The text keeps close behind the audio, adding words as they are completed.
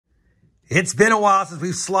It's been a while since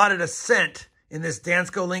we've slotted a cent in this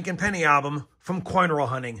Dansko Lincoln penny album from coin roll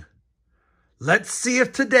hunting. Let's see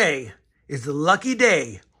if today is the lucky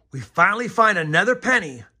day we finally find another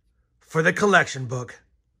penny for the collection book.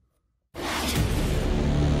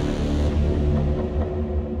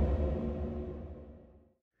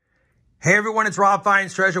 Hey everyone, it's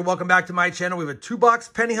RobFindsTreasure. Welcome back to my channel. We have a 2-box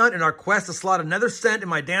penny hunt in our quest to slot another cent in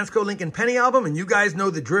my Dansko Lincoln penny album, and you guys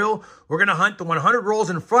know the drill. We're going to hunt the 100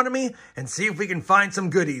 rolls in front of me and see if we can find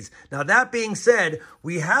some goodies. Now that being said,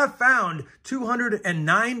 we have found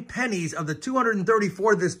 209 pennies of the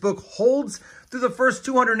 234 this book holds through the first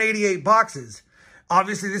 288 boxes.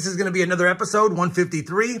 Obviously, this is going to be another episode,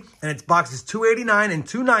 153, and it's boxes 289 and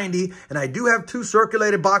 290, and I do have 2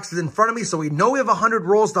 circulated boxes in front of me, so we know we have 100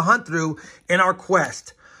 rolls to hunt through in our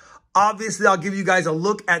quest. Obviously, I'll give you guys a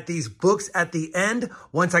look at these books at the end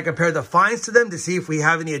once I compare the finds to them to see if we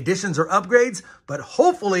have any additions or upgrades, but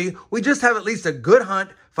hopefully, we just have at least a good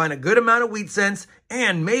hunt, find a good amount of wheat cents,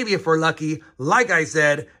 and maybe if we're lucky, like I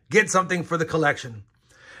said, get something for the collection.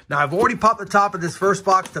 Now, I've already popped the top of this first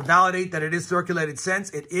box to validate that it is circulated cents.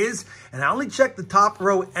 It is, and I only checked the top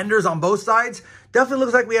row enders on both sides. Definitely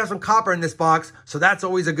looks like we have some copper in this box, so that's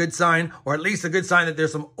always a good sign, or at least a good sign that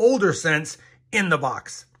there's some older cents in the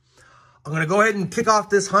box. I'm going to go ahead and kick off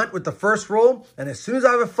this hunt with the first roll, and as soon as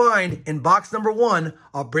I have a find in box number 1,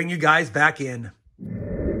 I'll bring you guys back in.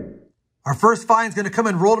 Our first find is going to come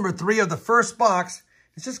in roll number 3 of the first box.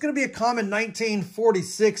 It's just going to be a common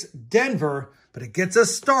 1946 Denver, but it gets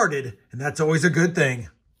us started, and that's always a good thing.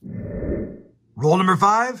 Roll number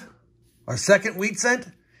 5, our second wheat cent,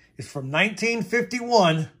 is from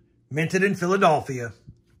 1951, minted in Philadelphia.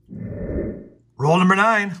 Roll number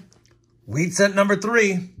 9, wheat cent number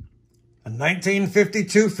 3, a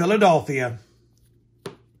 1952 Philadelphia.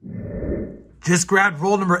 Just grabbed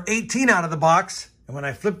roll number 18 out of the box, and when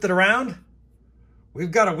I flipped it around,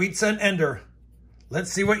 we've got a wheat cent ender. Let's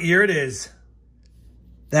see what year it is.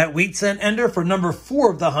 That wheat cent ender for number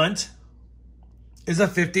 4 of the hunt is a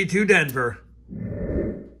 52 Denver.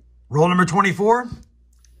 Roll number 24,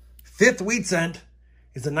 5th wheat cent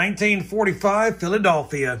is a 1945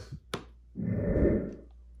 Philadelphia.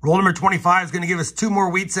 Roll number 25 is going to give us 2 more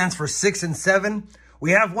wheat cents for 6 and 7.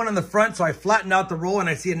 We have one in the front, so I flattened out the roll and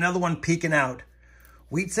I see another one peeking out.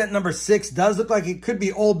 Wheat cent number 6 does look like it could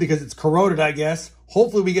be old because it's corroded, I guess.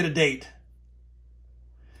 Hopefully we get a date.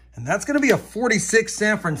 And that's going to be a 46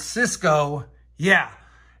 San Francisco. Yeah.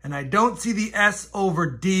 And I don't see the S over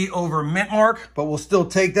D over mint mark, but we'll still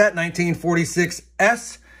take that 1946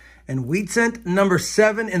 S. And wheat cent number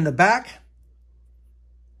 7 in the back.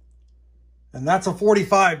 And that's a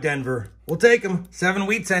 45 Denver. We'll take them. 7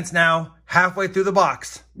 wheat cents now, halfway through the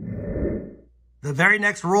box. The very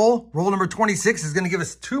next roll, roll number 26, is going to give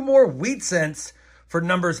us 2 more wheat cents for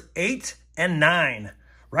numbers 8 and 9.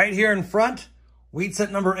 Right here in front, wheat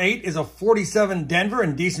cent number 8 is a 47 Denver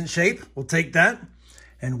in decent shape. We'll take that.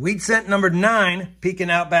 And wheat cent number 9,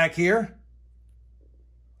 peeking out back here,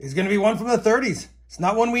 is going to be one from the 30s. It's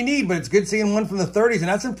not one we need, but it's good seeing one from the 30s, and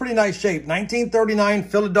that's in pretty nice shape. 1939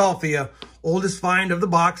 Philadelphia, oldest find of the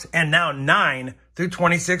box, and now 9 through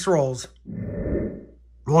 26 rolls.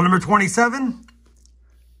 Roll number 27,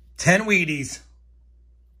 10 Wheaties.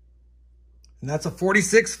 And that's a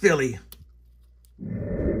 46 Philly.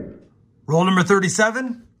 Roll number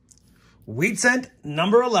 37, wheat cent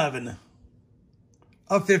number 11,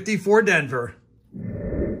 a 54 Denver.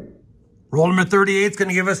 Roll number 38 is going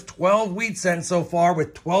to give us 12 wheat cents so far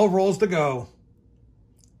with 12 rolls to go.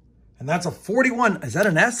 And that's a 41. Is that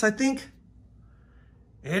an S, I think?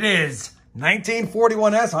 It is.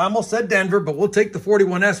 1941 S. I almost said Denver, but we'll take the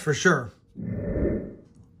 41 S for sure.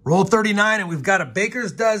 Roll 39, and we've got a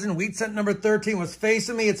baker's dozen. Wheat cent number 13 was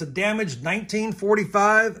facing me. It's a damaged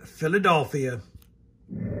 1945 Philadelphia.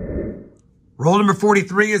 Roll number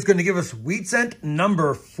 43 is going to give us wheat cent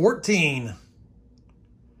number 14.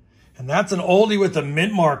 And that's an oldie with a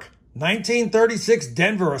mint mark. 1936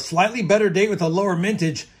 Denver, a slightly better date with a lower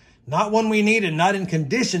mintage. Not one we need and not in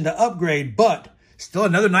condition to upgrade, but still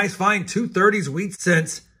another nice find. 230s wheat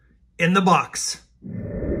cents in the box.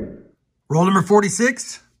 Roll number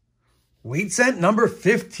 46. Wheat cent number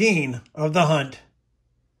 15 of the hunt.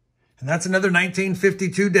 And that's another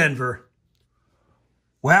 1952 Denver.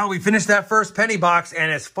 Well, we finished that first penny box,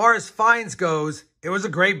 and as far as finds goes, it was a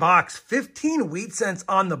great box. 15 wheat cents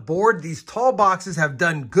on the board. These tall boxes have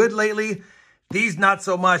done good lately. These not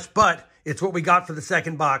so much, but it's what we got for the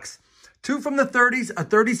second box. 2 from the 30s, a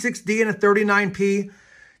 36D and a 39P.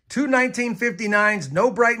 2 1959s,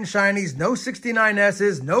 no bright and shinies, no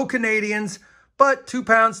 69Ss, no Canadians, but 2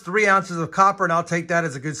 pounds, 3 ounces of copper, and I'll take that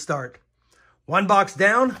as a good start. 1 box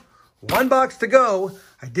down, 1 box to go.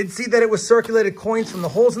 I did see that it was circulated coins from the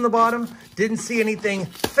holes in the bottom. Didn't see anything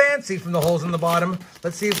fancy from the holes in the bottom.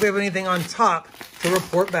 Let's see if we have anything on top to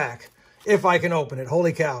report back. If I can open it.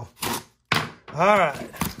 Holy cow. All right.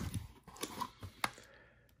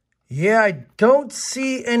 Yeah, I don't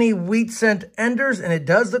see any wheat cent enders, and it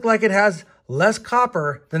does look like it has less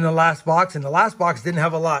copper than the last box, and the last box didn't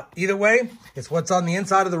have a lot. Either way, it's what's on the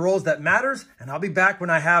inside of the rolls that matters, and I'll be back when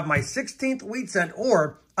I have my 16th wheat cent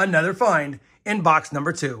or another find in box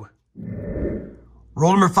number 2.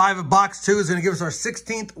 Roll number 5 of box 2 is going to give us our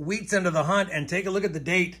 16th wheat cent of the hunt, and take a look at the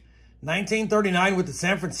date. 1939 with the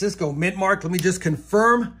San Francisco mint mark. Let me just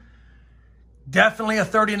confirm. Definitely a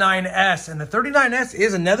 39S, and the 39S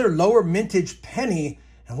is another lower mintage penny,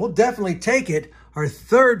 and we'll definitely take it. Our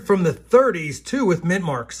third from the 30s, too, with mint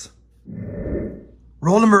marks.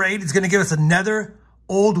 Roll number 8 is going to give us another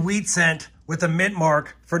old wheat cent with a mint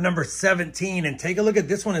mark for number 17. And take a look at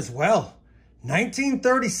this one as well.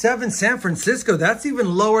 1937 San Francisco. That's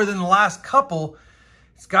even lower than the last couple.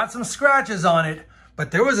 It's got some scratches on it,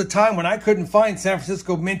 but there was a time when I couldn't find San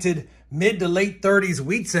Francisco minted mid to late 30s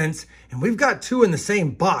wheat cents, and we've got 2 in the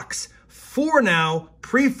same box. 4 now,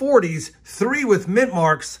 pre-40s, 3 with mint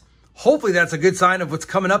marks. Hopefully that's a good sign of what's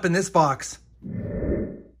coming up in this box.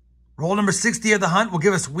 Roll number 60 of the hunt will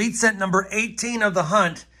give us wheat cent number 18 of the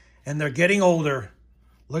hunt, and they're getting older.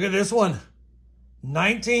 Look at this one.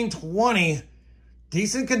 1920.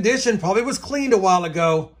 Decent condition. Probably was cleaned a while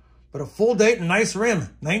ago, but a full date and nice rim.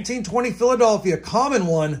 1920 Philadelphia, common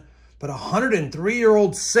one, but a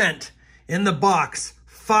 103-year-old cent in the box.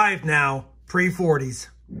 5 now, pre-40s.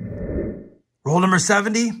 Roll number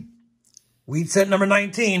 70. Wheat cent number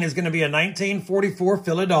 19 is going to be a 1944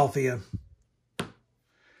 Philadelphia.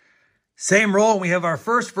 Same roll, we have our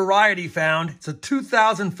first variety found. It's a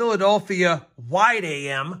 2000 Philadelphia wide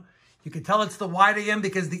AM. You can tell it's the wide AM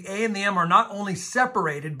because the A and the M are not only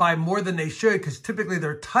separated by more than they should, because typically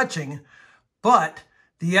they're touching, but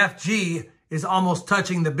the FG is almost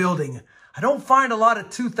touching the building. I don't find a lot of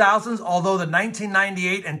 2000s, although the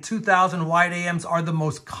 1998 and 2000 wide AMs are the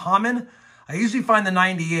most common. I usually find the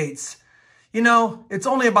 98s. You know, it's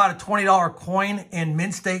only about a $20 coin in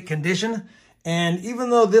mint state condition. And even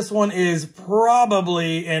though this one is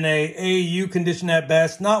probably in a AU condition at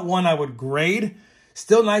best, not one I would grade,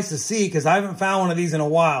 still nice to see because I haven't found one of these in a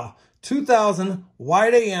while. 2000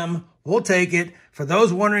 wide AM, we'll take it. For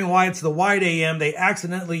those wondering why it's the wide AM, they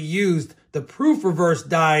accidentally used the proof reverse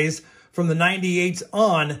dies from the 98s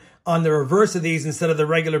on the reverse of these instead of the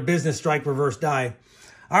regular business strike reverse die.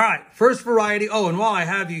 All right, first variety. Oh, and while I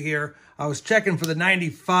have you here, I was checking for the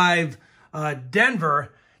 95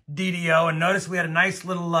 Denver DDO and noticed we had a nice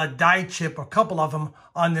little die chip, a couple of them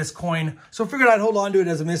on this coin. So I figured I'd hold on to it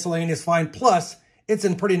as a miscellaneous find. Plus, it's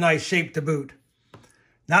in pretty nice shape to boot.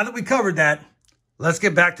 Now that we covered that, let's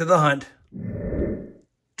get back to the hunt.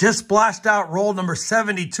 Just splashed out roll number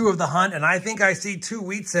 72 of the hunt, and I think I see 2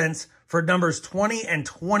 wheat cents for numbers 20 and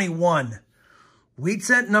 21. Wheat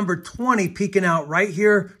cent number 20 peeking out right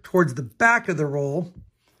here towards the back of the roll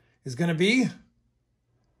is going to be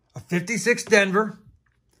a 56 Denver.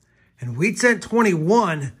 And wheat cent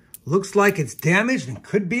 21 looks like it's damaged and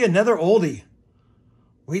could be another oldie.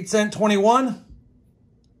 Wheat cent 21,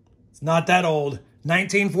 it's not that old.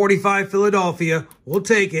 1945 Philadelphia, we'll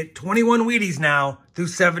take it. 21 Wheaties now through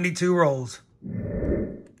 72 rolls.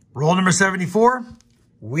 Roll number 74,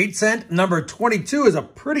 wheat cent number 22 is a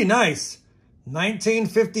pretty nice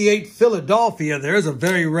 1958 Philadelphia. There's a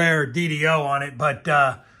very rare DDO on it, but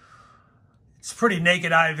it's pretty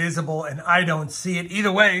naked eye visible, and I don't see it.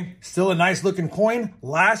 Either way, still a nice looking coin.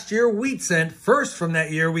 Last year wheat cent, first from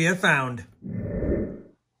that year we have found.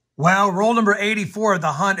 Well, roll number 84 of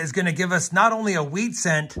the hunt is going to give us not only a wheat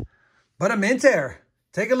cent, but a mint air.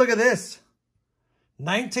 Take a look at this.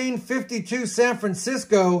 1952 San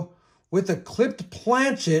Francisco with a clipped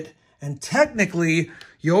planchet, and technically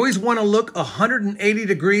you always want to look 180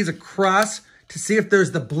 degrees across to see if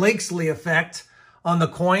there's the Blakesley effect on the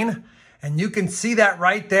coin. And you can see that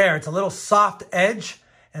right there. It's a little soft edge,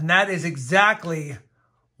 and that is exactly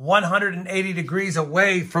 180 degrees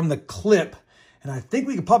away from the clip. And I think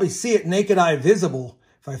we can probably see it naked eye visible.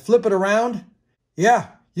 If I flip it around, yeah,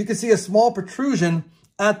 you can see a small protrusion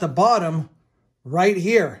at the bottom right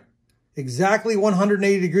here. Exactly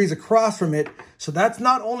 180 degrees across from it. So that's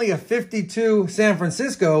not only a 52 San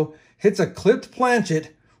Francisco, it's a clipped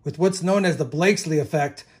planchet with what's known as the Blakesley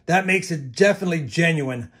effect. That makes it definitely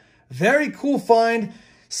genuine. Very cool find.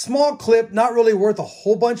 Small clip, not really worth a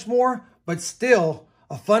whole bunch more, but still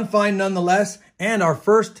a fun find nonetheless. And our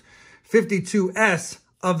first 52S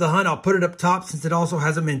of the hunt. I'll put it up top since it also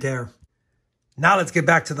has a mint air. Now let's get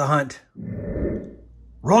back to the hunt.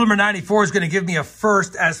 Roll number 94 is going to give me a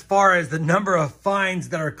first as far as the number of finds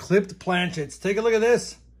that are clipped planchets. Take a look at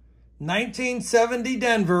this. 1970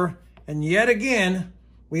 Denver. And yet again,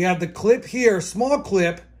 we have the clip here, small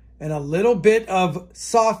clip, and a little bit of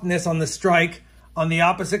softness on the strike on the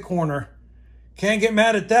opposite corner. Can't get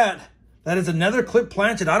mad at that. That is another clip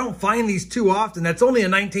planchet. I don't find these too often. That's only a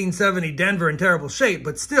 1970 Denver in terrible shape,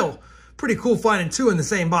 but still pretty cool finding two in the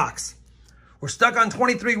same box. We're stuck on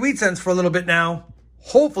 23 wheat cents for a little bit now.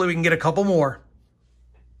 Hopefully we can get a couple more.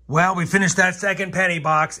 Well, we finished that second penny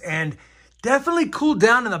box and definitely cooled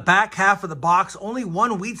down in the back half of the box. Only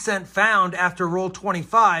 1 wheat cent found after roll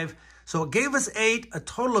 25. So it gave us 8, a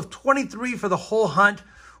total of 23 for the whole hunt.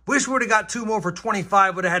 Wish we would have got 2 more for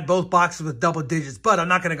 25, would have had both boxes with double digits, but I'm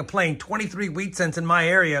not going to complain. 23 wheat cents in my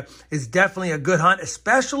area is definitely a good hunt,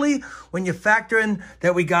 especially when you factor in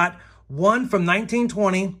that we got 1 from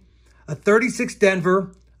 1920, a 36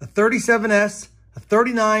 Denver, a 37S, a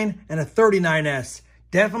 39, and a 39S.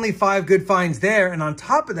 Definitely 5 good finds there. And on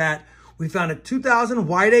top of that, we found a 2000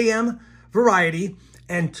 wide AM variety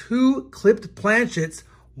and 2 clipped planchets.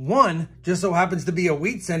 One just so happens to be a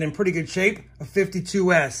wheat cent in pretty good shape, a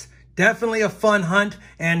 52S. Definitely a fun hunt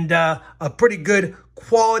and a pretty good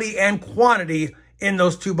quality and quantity in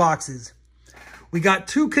those 2 boxes. We got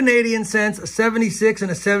 2 Canadian cents, a 76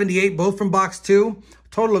 and a 78, both from box 2.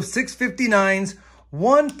 Total of 659s.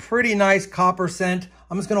 1 pretty nice copper cent.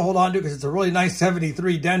 I'm just going to hold on to it because it's a really nice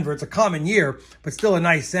 73 Denver. It's a common year, but still a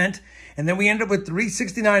nice cent. And then we ended up with 3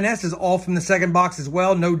 69S's, all from the second box as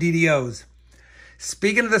well. No DDOs.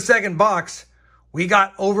 Speaking of the second box, we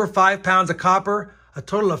got over 5 pounds of copper, a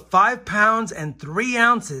total of 5 pounds and 3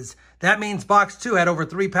 ounces. That means box 2 had over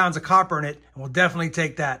 3 pounds of copper in it, and we'll definitely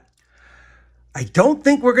take that. I don't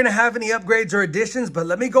think we're going to have any upgrades or additions, but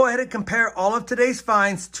let me go ahead and compare all of today's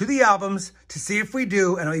finds to the albums to see if we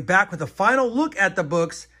do, and I'll be back with a final look at the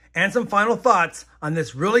books and some final thoughts on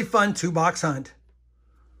this really fun 2-box hunt.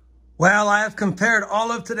 Well, I have compared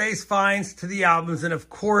all of today's finds to the albums, and of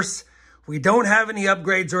course, we don't have any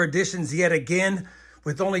upgrades or additions yet again.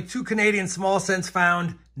 With only 2 Canadian small cents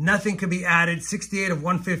found, nothing can be added. 68 of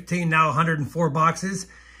 115, now 104 boxes.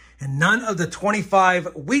 And none of the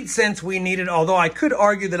 25 wheat cents we needed, although I could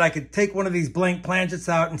argue that I could take one of these blank planchets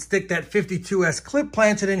out and stick that 52S clip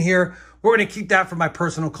planchet in here. We're going to keep that for my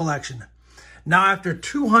personal collection. Now, after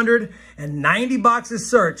 290 boxes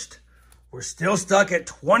searched, we're still stuck at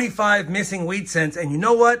 25 missing wheat cents. And you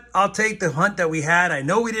know what? I'll take the hunt that we had. I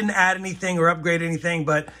know we didn't add anything or upgrade anything,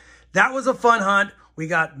 but that was a fun hunt. We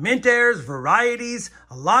got mint airs, varieties,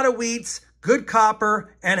 a lot of wheats, good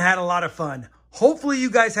copper, and had a lot of fun. Hopefully you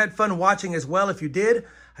guys had fun watching as well. If you did,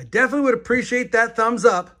 I definitely would appreciate that thumbs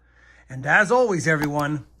up. And as always,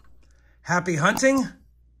 everyone, happy hunting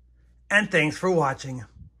and thanks for watching.